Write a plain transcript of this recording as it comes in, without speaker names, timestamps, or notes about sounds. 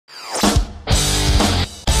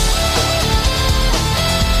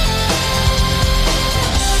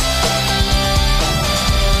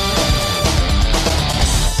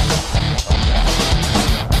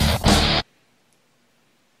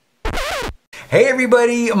Hey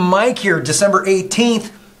everybody, Mike here, December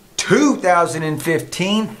 18th,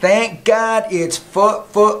 2015. Thank God it's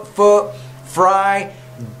Friday.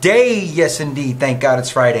 Yes indeed, thank God it's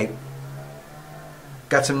Friday.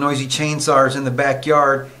 Got some noisy chainsaws in the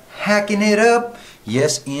backyard, hacking it up.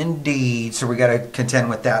 Yes indeed. So we got to contend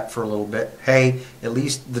with that for a little bit. Hey, at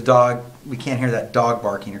least the dog, we can't hear that dog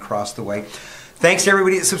barking across the way. Thanks to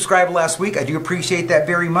everybody that subscribed last week. I do appreciate that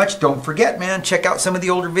very much. Don't forget, man, check out some of the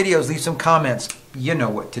older videos. Leave some comments. You know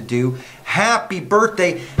what to do. Happy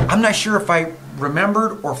birthday. I'm not sure if I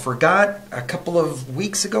remembered or forgot a couple of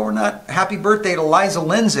weeks ago or not. Happy birthday to Liza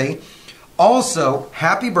Lindsay. Also,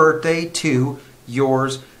 happy birthday to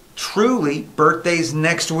yours truly. Birthday's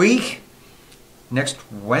next week. Next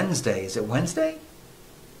Wednesday. Is it Wednesday?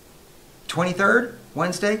 23rd?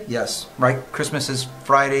 Wednesday? Yes, right. Christmas is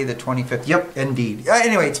Friday the 25th. Yep, indeed.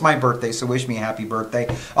 Anyway, it's my birthday, so wish me a happy birthday.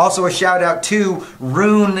 Also a shout out to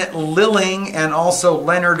Rune Lilling and also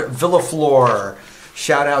Leonard Villaflor.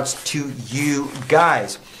 Shout outs to you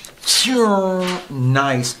guys.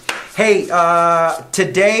 Nice. Hey,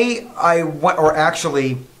 today I went, or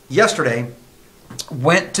actually yesterday,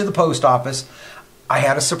 went to the post office. I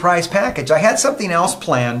had a surprise package. I had something else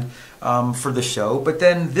planned for the show, but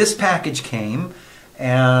then this package came.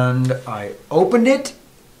 And I opened it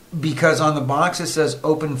because on the box it says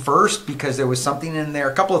open first because there was something in there,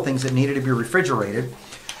 a couple of things that needed to be refrigerated.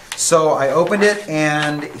 So I opened it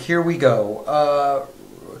and here we go.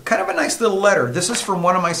 Kind of a nice little letter. This is from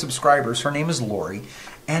one of my subscribers. Her name is Lorie.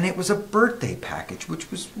 And it was a birthday package, which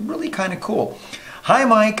was really kind of cool. Hi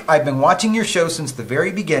Mike, I've been watching your show since the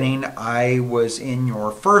very beginning. I was in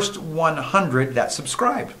your first 100 that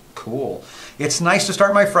subscribed. Cool. It's nice to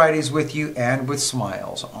start my Fridays with you and with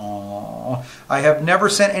smiles. Aww. I have never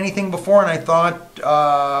sent anything before and I thought,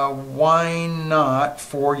 why not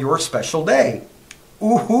for your special day?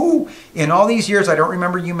 Ooh-hoo! In all these years, I don't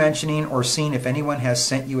remember you mentioning or seeing if anyone has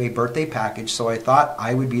sent you a birthday package, so I thought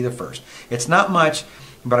I would be the first. It's not much,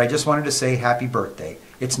 but I just wanted to say happy birthday.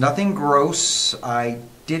 It's nothing gross. I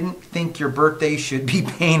didn't think your birthday should be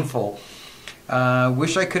painful.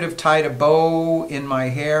 Wish I could have tied a bow in my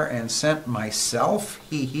hair and sent myself.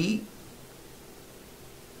 Hee hee.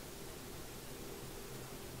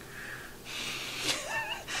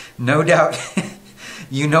 No doubt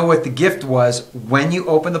you know what the gift was when you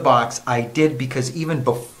opened the box. I did because even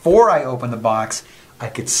before I opened the box, I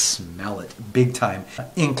could smell it big time.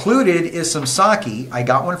 Included is some sake. I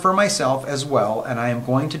got one for myself as well, and I am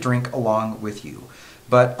going to drink along with you.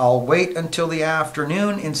 But I'll wait until the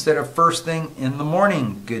afternoon instead of first thing in the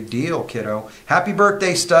morning. Good deal, kiddo. Happy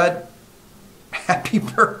birthday, stud. Happy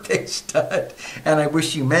birthday, stud. And I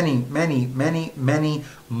wish you many, many, many, many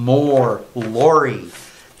more. Lorie.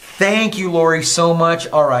 Thank you, Lorie, so much.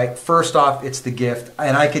 All right, first off, it's the gift.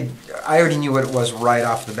 And I already knew what it was right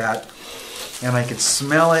off the bat. And I could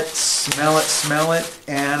smell it, smell it, smell it.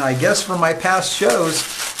 And I guess from my past shows,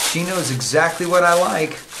 she knows exactly what I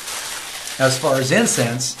like. As far as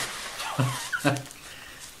incense,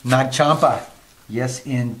 Nag Champa. Yes,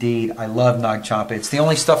 indeed. I love Nag Champa. It's the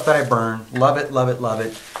only stuff that I burn. Love it, love it, love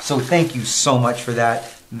it. So thank you so much for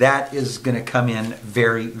that. That is going to come in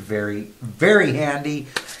very, very, very handy.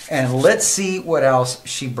 And let's see what else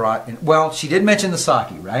she brought in. Well, she did mention the sake,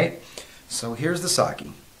 right? So here's the sake.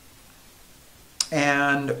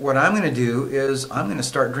 And what I'm going to do is I'm going to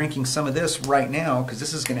start drinking some of this right now because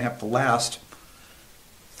this is going to have to last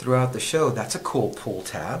throughout the show. That's a cool pull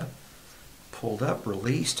tab. Pulled up,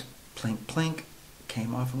 released, plink, plink,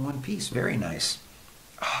 came off in one piece. Very nice.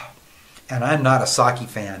 And I'm not a sake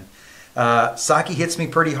fan. Sake hits me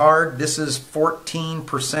pretty hard. This is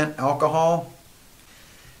 14% alcohol.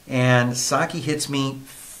 And sake hits me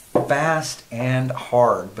fast and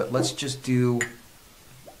hard. But let's just do,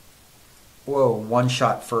 whoa, one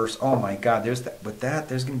shot first. Oh my God, there's that. With that,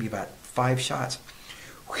 there's going to be about 5 shots.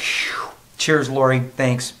 Whew. Cheers, Lorie.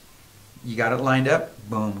 Thanks. You got it lined up?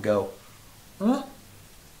 Boom, go. Oh,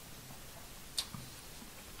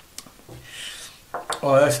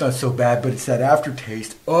 that's not so bad, but it's that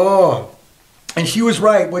aftertaste. Oh, and she was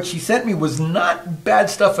right. What she sent me was not bad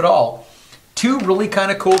stuff at all. 2 really kind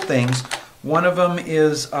of cool things. One of them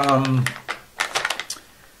is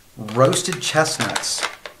roasted chestnuts.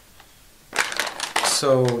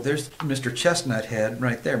 So there's Mr. Chestnut Head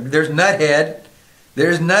right there. There's Nuthead.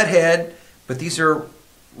 There's Nuthead. But these are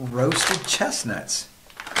roasted chestnuts.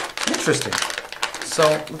 Interesting. So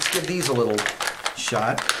let's give these a little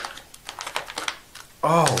shot.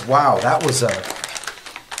 Oh, wow. That was a...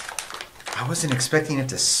 I wasn't expecting it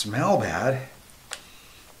to smell bad.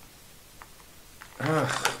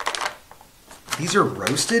 Ugh. These are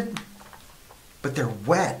roasted, but they're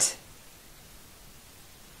wet.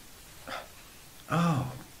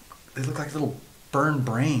 Oh, they look like little burned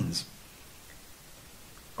brains.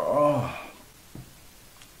 Oh,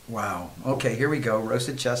 wow. Okay, here we go.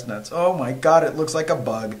 Roasted chestnuts. Oh my God, it looks like a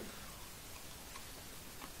bug.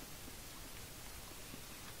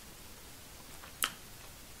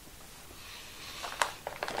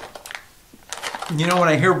 You know, when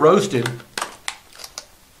I hear roasted,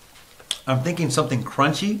 I'm thinking something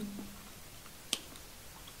crunchy,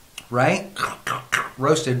 right?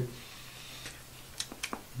 Roasted.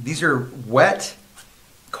 These are wet,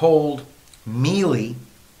 cold, mealy.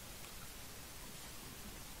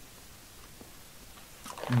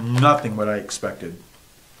 Nothing what I expected.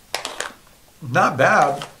 Not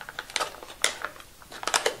bad.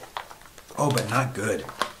 Oh, but not good.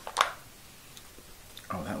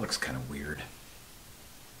 Oh, that looks kind of weird. I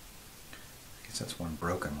guess that's one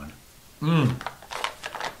broken one.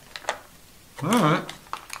 All right.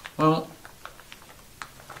 Well,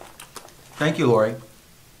 thank you, Lorie.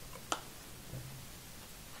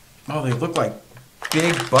 Oh, they look like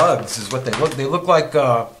big bugs is what they look. They look like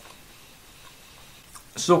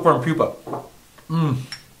silkworm pupa.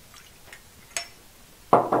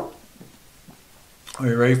 Are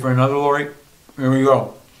you ready for another, Lorie? Here we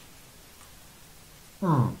go.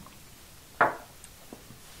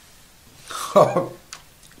 Oh,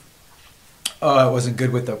 it wasn't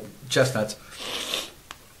good with the chestnuts.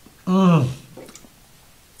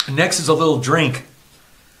 Next is a little drink.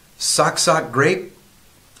 Sack grape.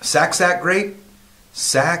 Sack grape.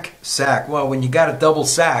 Sack. Well, when you got a double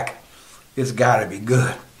sack, it's got to be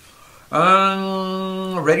good.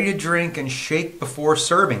 Ready to drink and shake before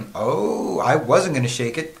serving. Oh, I wasn't going to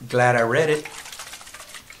shake it. Glad I read it.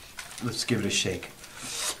 Let's give it a shake.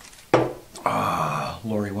 Ah,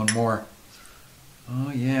 Lorie, one more.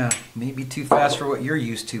 Oh, yeah. Maybe too fast for what you're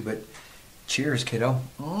used to, but cheers, kiddo.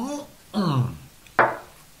 I'm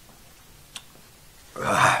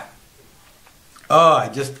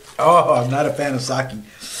not a fan of sake.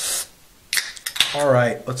 All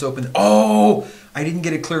right, let's open it. Oh, I didn't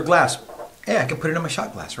get a clear glass. Hey, I can put it in my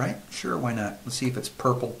shot glass, right? Sure, why not? Let's see if it's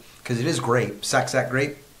purple, because it is grape. Sack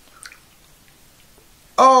grape.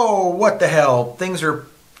 Oh, what the hell? Things are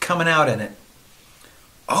coming out in it.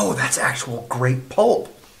 Oh, that's actual grape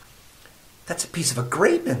pulp. That's a piece of a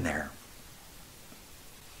grape in there.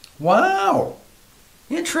 Wow.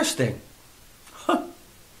 Interesting. Huh.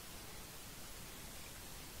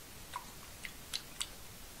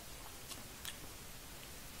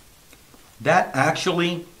 That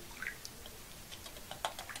actually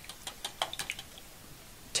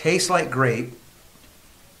tastes like grape,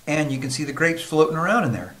 and you can see the grapes floating around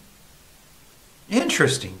in there.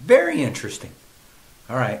 Interesting. Very interesting.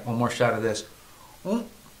 All right, one more shot of this.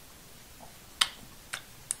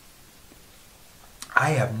 I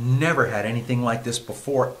have never had anything like this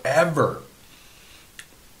before, ever.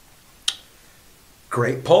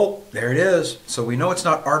 Grape pulp, there it is. So we know it's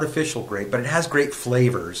not artificial grape, but it has great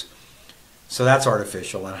flavors. So that's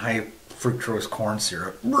artificial, and high fructose corn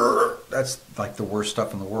syrup. That's like the worst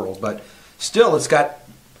stuff in the world, but still it's got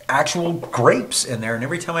actual grapes in there, and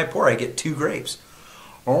every time I pour I get 2 grapes.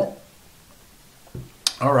 Oh,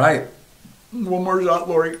 all right. One more shot,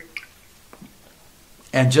 Lorie.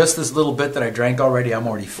 And just this little bit that I drank already, I'm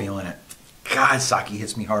already feeling it. God, sake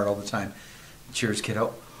hits me hard all the time. Cheers,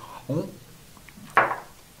 kiddo.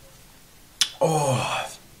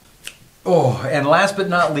 Oh, and last but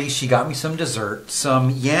not least, she got me some dessert,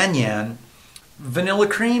 some Yan vanilla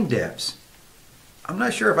cream dips. I'm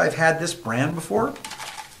not sure if I've had this brand before,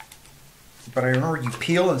 but I remember you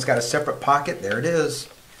peel and it's got a separate pocket. There it is.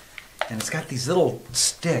 And it's got these little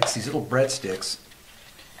sticks, these little bread sticks.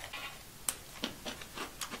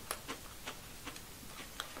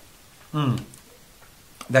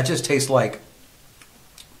 That just tastes like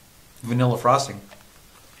vanilla frosting.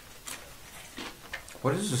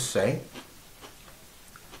 What does this say?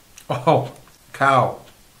 Oh, cow.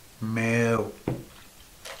 Moo.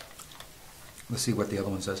 Let's see what the other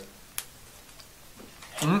one says.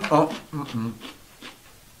 Oh,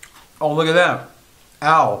 look at that.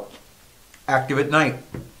 Owl. Active at night.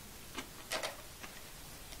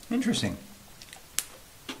 Interesting.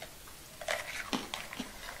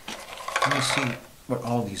 Let me see what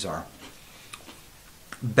all these are.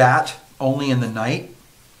 Bat, only in the night.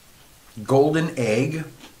 Golden egg.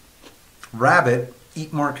 Rabbit,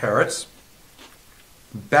 eat more carrots.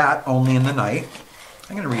 Bat, only in the night.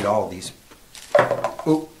 I'm going to read all of these.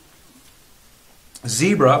 Ooh.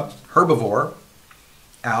 Zebra, herbivore.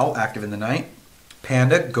 Owl, active in the night.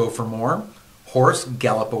 Panda, go for more. Horse,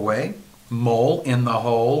 gallop away. Mole, in the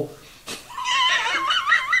hole.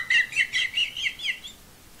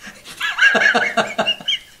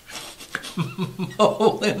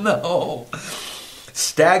 Mole in the hole.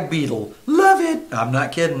 Stag beetle. Love it. I'm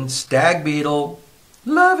not kidding. Stag beetle.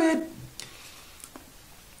 Love it.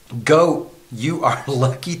 Goat. You are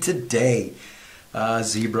lucky today.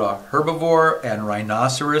 Zebra. Herbivore and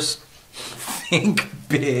rhinoceros. Think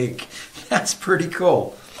big. That's pretty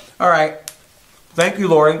cool. All right. Thank you,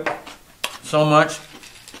 Lorie, so much.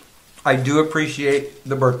 I do appreciate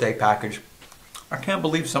the birthday package. I can't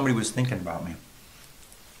believe somebody was thinking about me.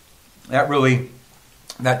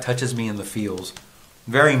 That touches me in the feels.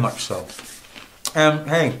 Very much so. And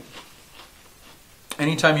hey,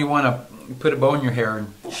 anytime you want to put a bow in your hair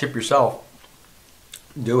and ship yourself,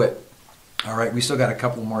 do it. All right, we still got a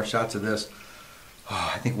couple more shots of this.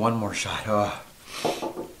 Oh, I think one more shot. Oh,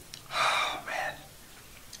 man.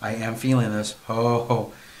 I am feeling this.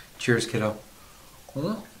 Oh, cheers, kiddo.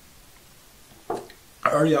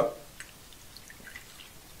 Hurry up.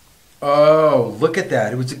 Oh, look at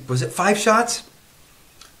that. Was it 5 shots?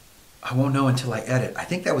 I won't know until I edit. I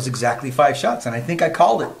think that was exactly 5 shots, and I think I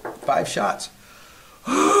called it 5 shots.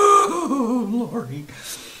 Oh, Lorie.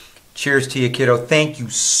 Cheers to you, kiddo. Thank you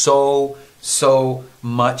so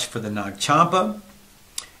much for the Nag Champa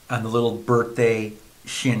and the little birthday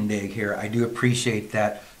shindig here. I do appreciate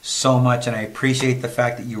that so much, and I appreciate the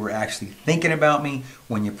fact that you were actually thinking about me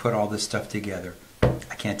when you put all this stuff together.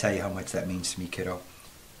 I can't tell you how much that means to me, kiddo.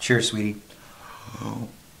 Cheers, sweetie.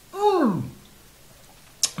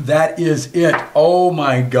 That is it. Oh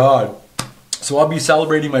my God. So I'll be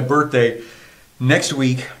celebrating my birthday next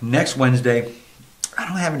week, next Wednesday. I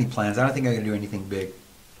don't have any plans. I don't think I'm going to do anything big.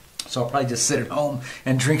 So I'll probably just sit at home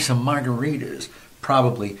and drink some margaritas.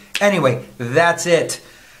 Probably. Anyway, that's it.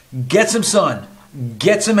 Get some sun.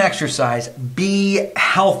 Get some exercise. Be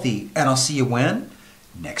healthy. And I'll see you when?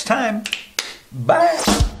 Next time. Bye.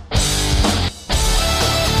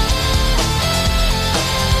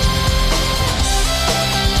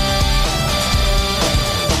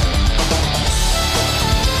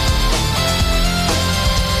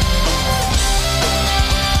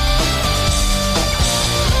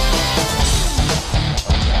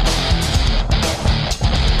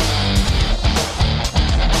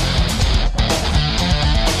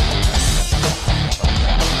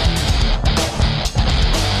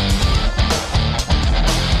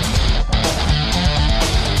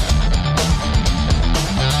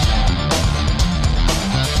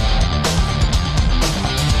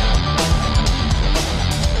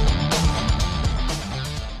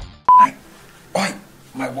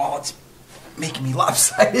 My wallet's making me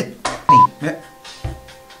lopsided.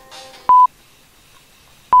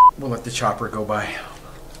 We'll let the chopper go by.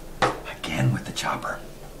 Again with the chopper.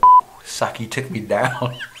 Saki took me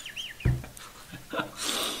down.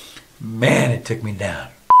 Man, it took me down.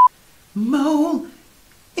 Mole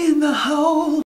in the hole.